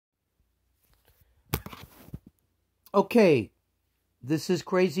Okay, this is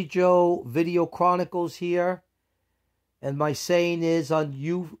Crazy Joe Video Chronicles here, and my saying is on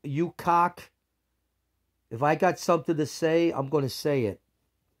you cock. If I got something to say, I'm going to say it.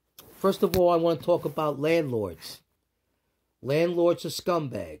 First of all, I want to talk about landlords. Landlords are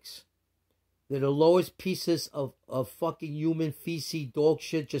scumbags. They're the lowest pieces of fucking human feces, dog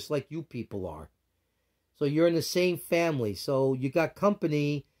shit, just like you people are. So you're in the same family. So you got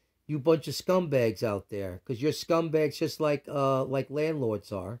company, you bunch of scumbags out there, because you're scumbags just like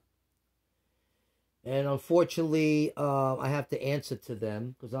landlords are. And unfortunately, I have to answer to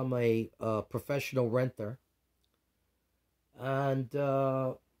them because I'm a professional renter. And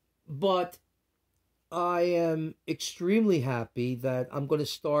but I am extremely happy that I'm going to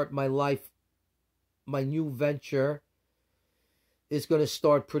start my life. My new venture is going to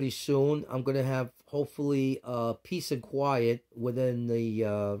start pretty soon. I'm going to have, hopefully, peace and quiet within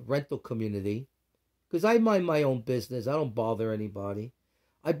the rental community. Because I mind my own business. I don't bother anybody.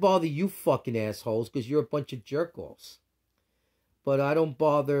 I bother you fucking assholes because you're a bunch of jerk-offs. But I don't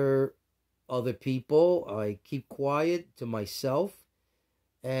bother other people. I keep quiet to myself.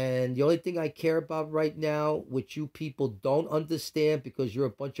 And the only thing I care about right now, which you people don't understand because you're a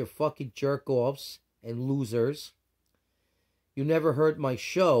bunch of fucking jerk-offs and losers. You never heard my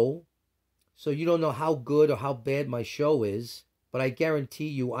show, so you don't know how good or how bad my show is. But I guarantee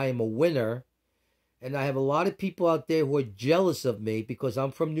you I am a winner. And I have a lot of people out there who are jealous of me because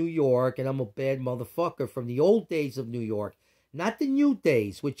I'm from New York and I'm a bad motherfucker from the old days of New York. Not the new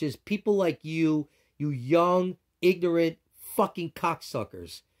days, which is people like you young, ignorant, fucking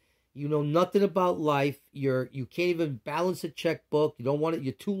cocksuckers. You know nothing about life. You can't even balance a checkbook. You don't want it.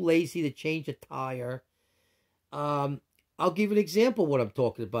 You're too lazy to change a tire. I'll give you an example of what I'm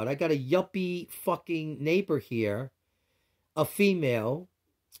talking about. I got a yuppie fucking neighbor here, a female,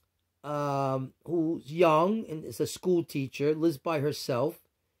 who's young and is a school teacher, lives by herself,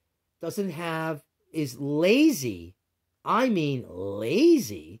 is lazy. I mean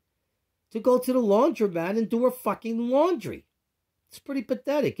lazy to go to the laundromat and do her fucking laundry. It's pretty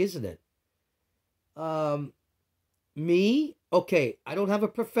pathetic, isn't it? Me, okay, I don't have a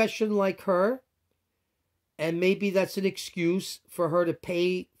profession like her. And maybe that's an excuse for her to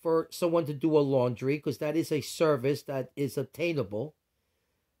pay for someone to do a laundry, because that is a service that is obtainable.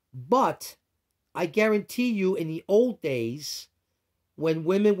 But I guarantee you in the old days, when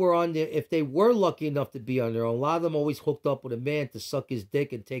women were on there, if they were lucky enough to be on their own, a lot of them always hooked up with a man to suck his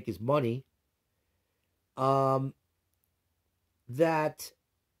dick and take his money. That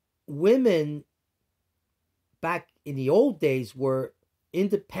women back in the old days were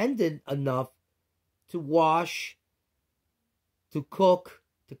independent enough to wash, to cook,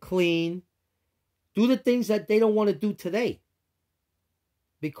 to clean, do the things that they don't want to do today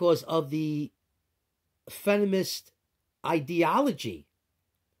because of the feminist ideology.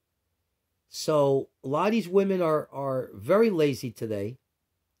 So a lot of these women are very lazy today.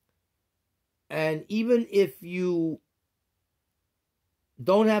 And even if you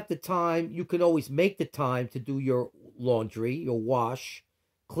don't have the time, you can always make the time to do your laundry, your wash,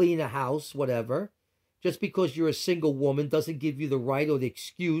 clean a house, whatever. Just because you're a single woman doesn't give you the right or the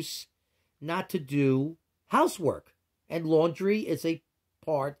excuse not to do housework. And laundry is a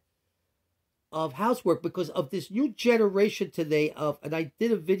part of housework because of this new generation today and I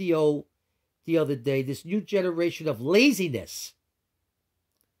did a video the other day, this new generation of laziness.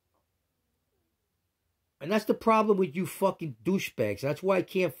 And that's the problem with you fucking douchebags. That's why I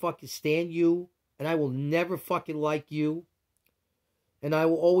can't fucking stand you. And I will never fucking like you. And I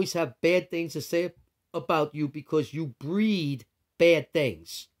will always have bad things to say about you because you breed bad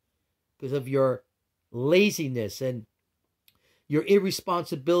things. Because of your laziness and your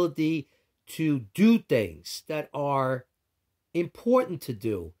irresponsibility to do things that are important to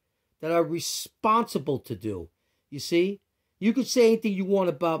do. That are responsible to do. You see? You can say anything you want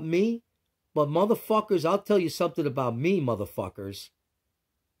about me. But motherfuckers, I'll tell you something about me, motherfuckers.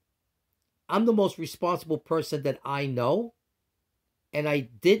 I'm the most responsible person that I know. And I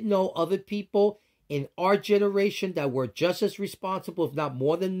did know other people in our generation that were just as responsible, if not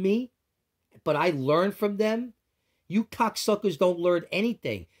more than me. But I learned from them. You cocksuckers don't learn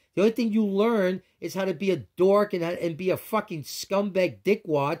anything. The only thing you learn is how to be a dork and be a fucking scumbag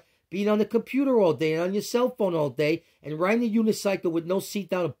dickwad, being on the computer all day and on your cell phone all day and riding a unicycle with no seat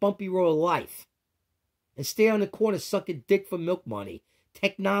down a bumpy road of life. And stay on the corner sucking dick for milk money,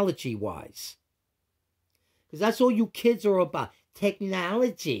 technology-wise. Because that's all you kids are about,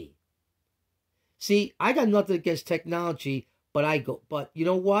 technology. See, I got nothing against technology, but you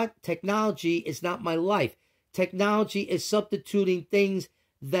know what? Technology is not my life. Technology is substituting things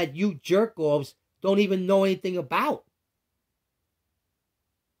that you jerk-offs don't even know anything about.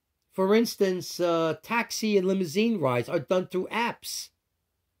 For instance, taxi and limousine rides are done through apps.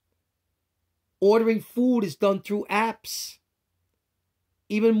 Ordering food is done through apps.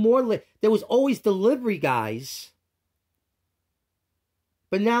 Even more, there was always delivery guys,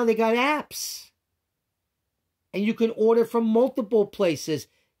 but now they got apps. And you can order from multiple places,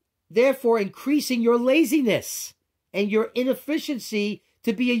 therefore increasing your laziness and your inefficiency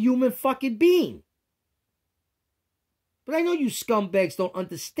to be a human fucking being. But I know you scumbags don't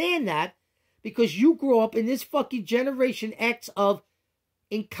understand that because you grew up in this fucking Generation X of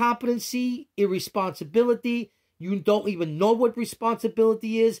incompetency, irresponsibility. You don't even know what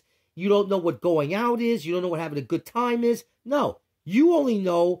responsibility is. You don't know what going out is. You don't know what having a good time is. No, you only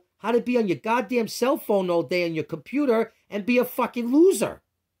know how to be on your goddamn cell phone all day on your computer and be a fucking loser.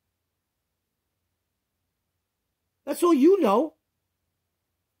 That's all you know.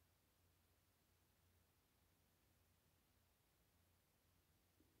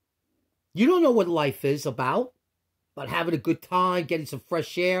 You don't know what life is about having a good time, getting some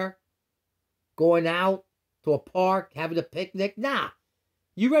fresh air, going out to a park, having a picnic. Nah.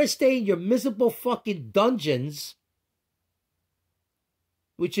 You rather stay in your miserable fucking dungeons,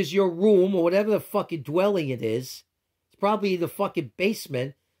 which is your room or whatever the fucking dwelling it is. It's probably the fucking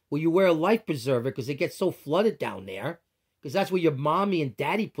basement where you wear a life preserver because it gets so flooded down there. Because that's where your mommy and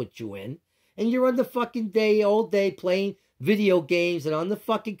daddy put you in. And you're on the fucking day, all day, playing video games and on the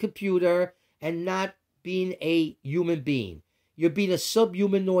fucking computer and not being a human being. You're being a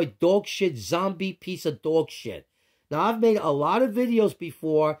subhumanoid dog shit, zombie piece of dog shit. Now, I've made a lot of videos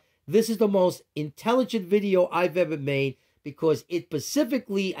before. This is the most intelligent video I've ever made because it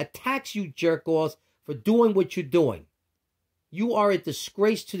specifically attacks you jerk-offs for doing what you're doing. You are a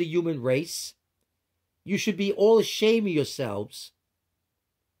disgrace to the human race. You should be all ashamed of yourselves.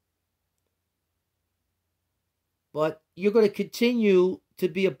 But you're going to continue to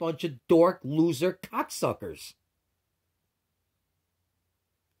be a bunch of dork, loser cocksuckers.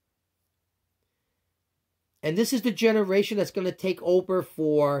 And this is the generation that's going to take over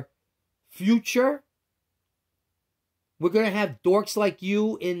for future. We're going to have dorks like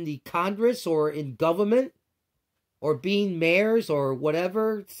you in the Congress or in government or being mayors or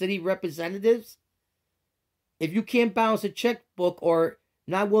whatever, city representatives. If you can't balance a checkbook or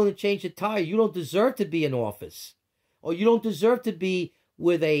not willing to change the tire, you don't deserve to be in office. Or you don't deserve to be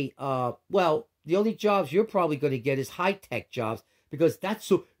with a, well, the only jobs you're probably going to get is high-tech jobs. Because that's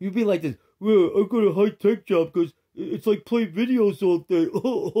so, you'd be like this, well, I got a high-tech job because it's like playing videos all day.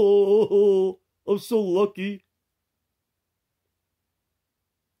 I'm so lucky.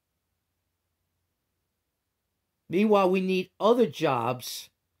 Meanwhile, we need other jobs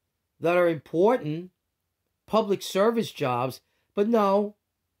that are important, public service jobs, but no,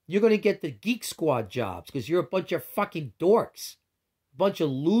 you're going to get the Geek Squad jobs because you're a bunch of fucking dorks, a bunch of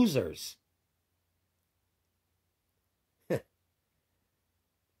losers.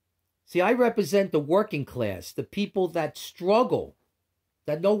 See, I represent the working class, the people that struggle,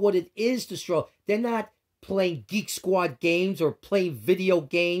 that know what it is to struggle. They're not playing Geek Squad games or playing video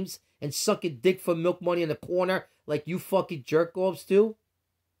games and sucking dick for milk money in the corner like you fucking jerk-offs do.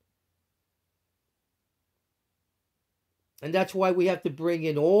 And that's why we have to bring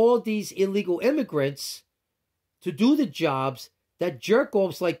in all these illegal immigrants to do the jobs that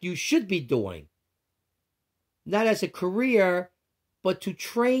jerk-offs like you should be doing. Not as a career, but to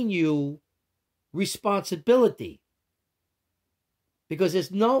train you responsibility. Because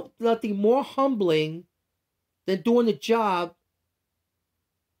there's nothing more humbling than doing a job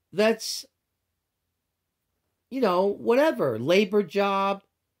that's, you know, whatever, labor job,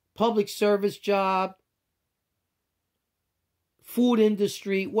 public service job, food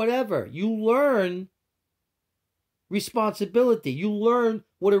industry, whatever. You learn responsibility. You learn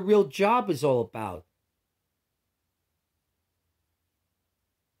what a real job is all about.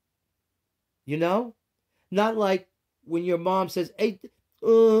 You know? Not like when your mom says, hey,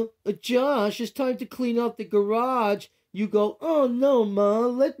 Josh, it's time to clean out the garage. You go, oh, no, Ma,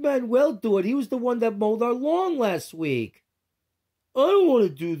 let Manuel do it. He was the one that mowed our lawn last week. I don't want to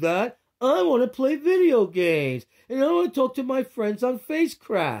do that. I want to play video games. And I want to talk to my friends on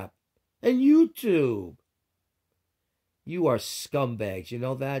FaceCrap and YouTube. You are scumbags. You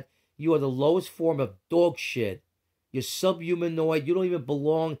know that? You are the lowest form of dog shit. You're subhumanoid. You don't even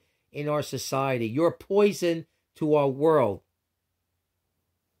belong in our society. You're poison to our world.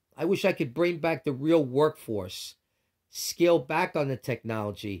 I wish I could bring back the real workforce. Scale back on the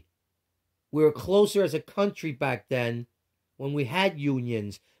technology. We were closer as a country back then when we had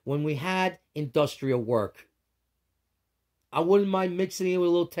unions, when we had industrial work. I wouldn't mind mixing in with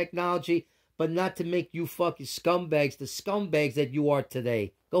a little technology, but not to make you fucking scumbags the scumbags that you are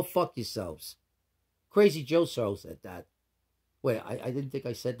today. Go fuck yourselves. Crazy Joe Show said that. Wait, I didn't think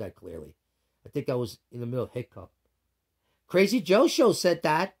I said that clearly. I think I was in the middle of hiccup. Crazy Joe Show said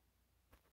that.